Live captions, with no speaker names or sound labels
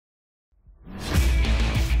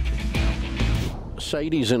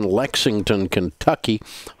Sadie's in Lexington, Kentucky.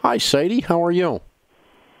 Hi, Sadie. How are you?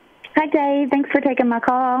 Hi, Dave. Thanks for taking my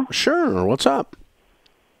call. Sure. What's up?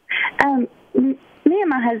 Me and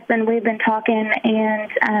my husband, we've been talking,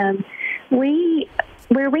 and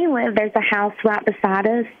where we live, there's a house right beside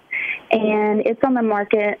us, and it's on the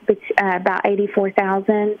market about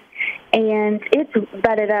 $84,000, and it's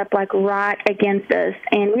butted up like right against us,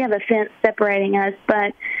 and we have a fence separating us,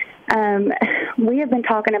 but we have been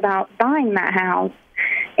talking about buying that house,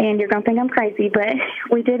 and you're going to think I'm crazy, but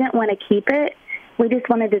we didn't want to keep it. We just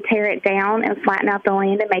wanted to tear it down and flatten out the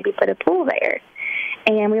land and maybe put a pool there.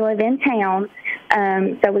 And we live in town,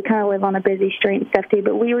 so we kind of live on a busy street and stuff too,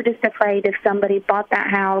 but we were just afraid if somebody bought that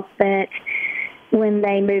house that when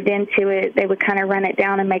they moved into it, they would kind of run it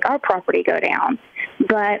down and make our property go down.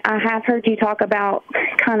 But I have heard you talk about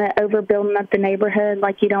kind of overbuilding up the neighborhood,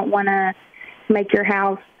 like you don't want to make your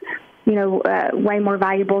house, way more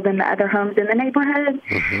valuable than the other homes in the neighborhood.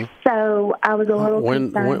 Mm-hmm. So I was a little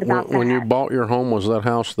concerned about that. When you bought your home, was that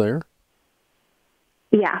house there?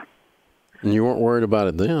 Yeah. And you weren't worried about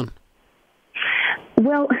it then?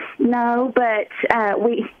 Well, no, but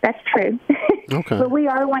that's true. Okay. But we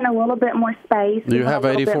are wanting a little bit more space. Do you have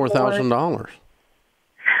 $84,000?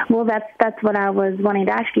 Well, that's what I was wanting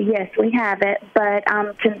to ask you. Yes, we have it, but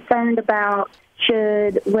I'm concerned about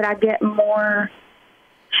would I get more?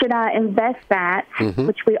 Should I invest that, mm-hmm.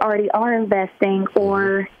 which we already are investing,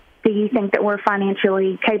 or do you think that we're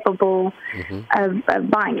financially capable mm-hmm. of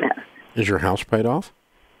buying this? Is your house paid off?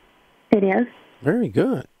 It is. Very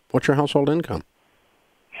good. What's your household income?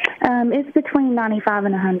 It's between $95,000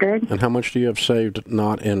 and $100,000. And how much do you have saved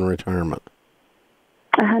not in retirement?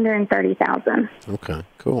 $130,000. Okay,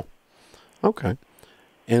 cool. Okay.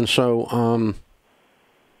 And so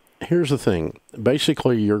here's the thing.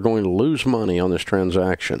 Basically, you're going to lose money on this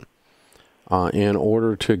transaction in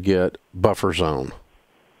order to get buffer zone.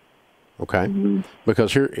 Okay? Mm-hmm.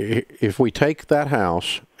 Because here, if we take that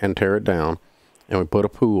house and tear it down and we put a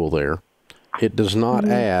pool there, it does not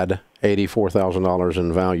mm-hmm. add $84,000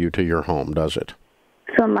 in value to your home, does it?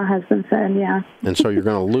 That's what my husband said, yeah. And so you're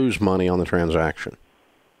going to lose money on the transaction.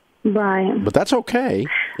 Right. But that's okay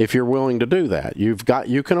if you're willing to do that. You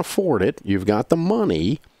can afford it. You've got the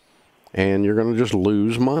money, and you're going to just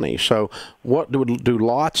lose money. So what do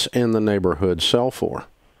lots in the neighborhood sell for?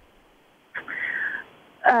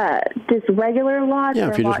 Just regular lots? Yeah,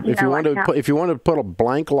 if you wanted to put a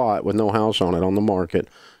blank lot with no house on it on the market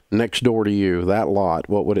next door to you, that lot,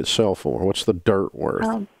 what would it sell for? What's the dirt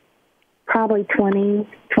worth? Probably 20,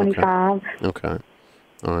 25. Okay.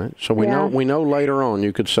 All right. So we know later on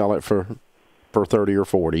you could sell it for 30 or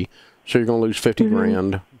 40. So you're going to lose 50 mm-hmm.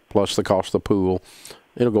 grand plus the cost of the pool.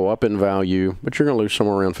 It'll go up in value, but you're going to lose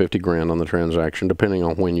somewhere around 50 grand on the transaction, depending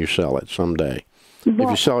on when you sell it someday. If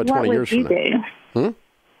you sell it 20 years from now.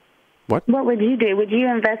 What would you do? Would you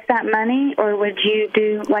invest that money, or would you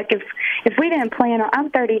do, like, if we didn't plan on, I'm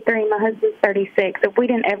 33, my husband's 36, if we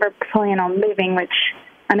didn't ever plan on moving, which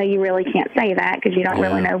I know you really can't say that because you don't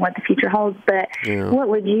really know what the future holds, but what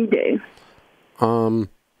would you do?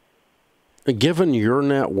 Given your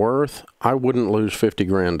net worth, I wouldn't lose 50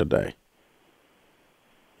 grand today.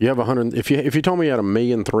 You have 100. If you told me you had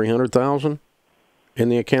 $1,300,000 in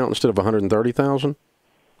the account instead of 130,000,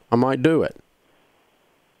 I might do it.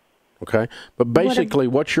 Okay, but basically,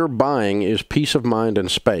 what you're buying is peace of mind and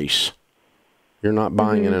space. You're not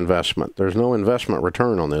buying mm-hmm. an investment. There's no investment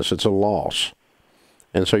return on this. It's a loss,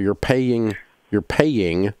 and so you're paying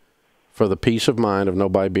for the peace of mind of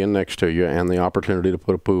nobody being next to you and the opportunity to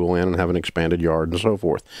put a pool in and have an expanded yard and so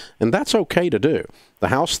forth. And that's okay to do. The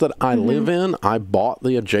house that I mm-hmm. live in, I bought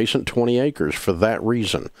the adjacent 20 acres for that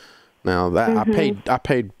reason. Now that mm-hmm. I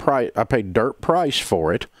paid dirt price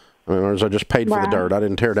for it. In other words, I just paid for the dirt. I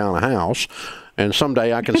didn't tear down a house. And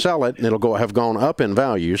someday I can sell it, and it'll have gone up in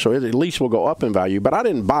value. So it at least will go up in value. But I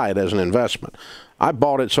didn't buy it as an investment. I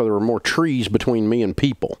bought it so there were more trees between me and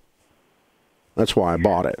people. That's why I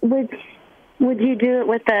bought it. Would you do it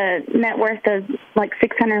with a net worth of like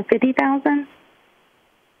 $650,000?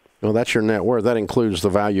 Well, that's your net worth. That includes the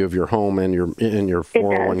value of your home and your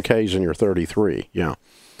 401ks and your 33. Yeah.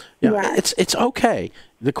 Yeah, it's okay.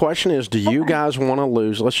 The question is, do you guys want to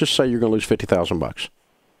lose? Let's just say you're going to lose $50,000.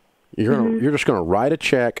 You're just going to write a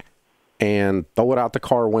check and throw it out the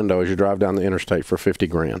car window as you drive down the interstate for 50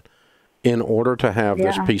 grand in order to have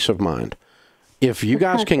this peace of mind. If you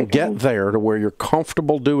guys can get there to where you're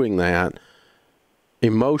comfortable doing that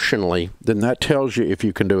emotionally, then that tells you if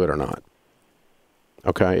you can do it or not.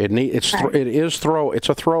 Okay, it's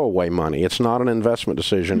a throwaway money. It's not an investment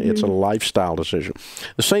decision. Mm-hmm. It's a lifestyle decision.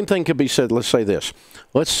 The same thing could be said. Let's say this.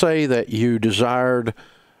 Let's say that you desired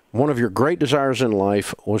one of your great desires in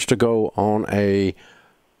life was to go on a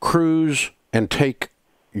cruise and take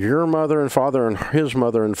your mother and father and his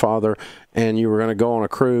mother and father, and you were going to go on a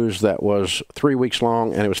cruise that was 3 weeks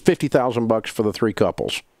long, and it was $50,000 for the 3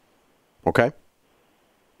 couples. Okay?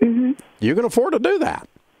 Mm-hmm. You can afford to do that.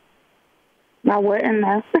 I wouldn't,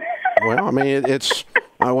 though. Well, I mean, it's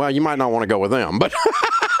well, you might not want to go with them, but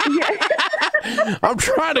I'm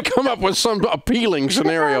trying to come up with some appealing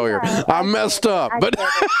scenario here. I messed up, but no,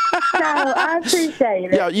 I appreciate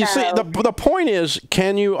it. Yeah, you see, the point is,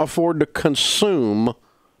 can you afford to consume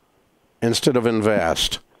instead of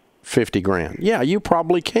invest 50 grand? Yeah, you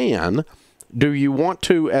probably can. Do you want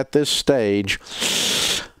to at this stage?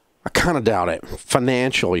 I kind of doubt it,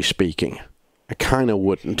 financially speaking. I kind of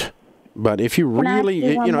wouldn't. But if you really,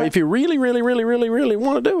 if you really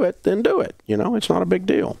want to do it, then do it. You know, it's not a big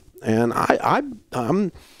deal. And I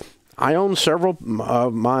own several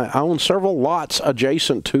lots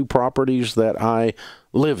adjacent to properties that I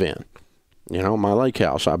live in. You know, my lake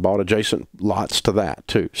house, I bought adjacent lots to that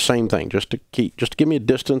too. Same thing, just to give me a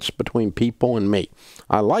distance between people and me.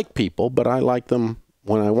 I like people, but I like them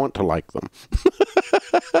when I want to like them.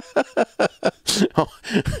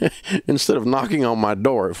 Instead of knocking on my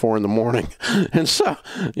door at 4 in the morning. And so,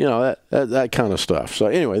 you know, that kind of stuff. So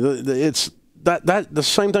anyway, it's the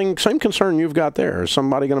same thing, same concern you've got there. Is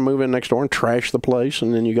somebody going to move in next door and trash the place,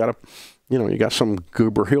 and then you got some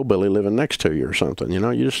goober hillbilly living next to you or something. You know,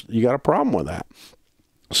 you got a problem with that.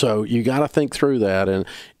 So you got to think through that, and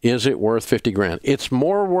is it worth 50 grand? It's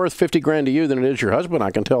more worth 50 grand to you than it is your husband. I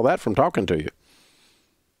can tell that from talking to you.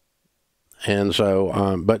 And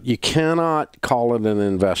so, but you cannot call it an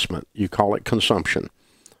investment. You call it consumption,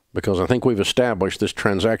 because I think we've established this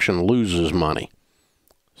transaction loses money.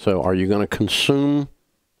 So are you going to consume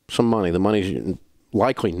some money? The money's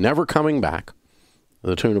likely never coming back, to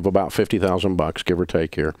the tune of about $50,000, give or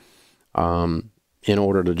take here, in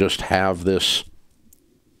order to just have this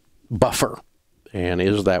buffer. And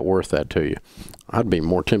is that worth that to you? I'd be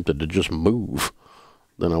more tempted to just move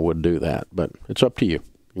than I would do that, but it's up to you.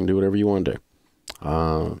 You can do whatever you want to do.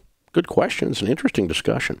 Good questions, an interesting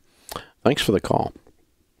discussion. Thanks for the call.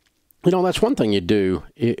 You know, that's one thing you do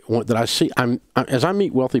that I see. As I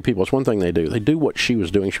meet wealthy people, it's one thing they do. They do what she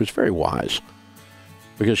was doing. She was very wise,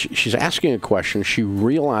 because she's asking a question. She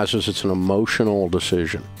realizes it's an emotional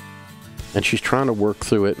decision, and she's trying to work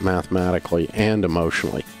through it mathematically and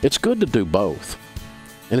emotionally. It's good to do both.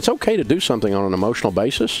 And it's okay to do something on an emotional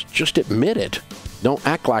basis. Just admit it. Don't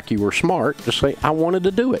act like you were smart. Just say, I wanted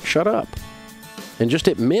to do it. Shut up. And just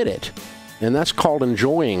admit it. And that's called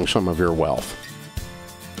enjoying some of your wealth.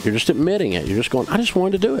 You're just admitting it. You're just going, I just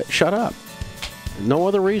wanted to do it. Shut up. No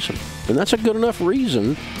other reason. And that's a good enough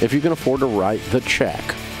reason if you can afford to write the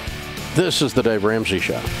check. This is the Dave Ramsey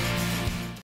Show.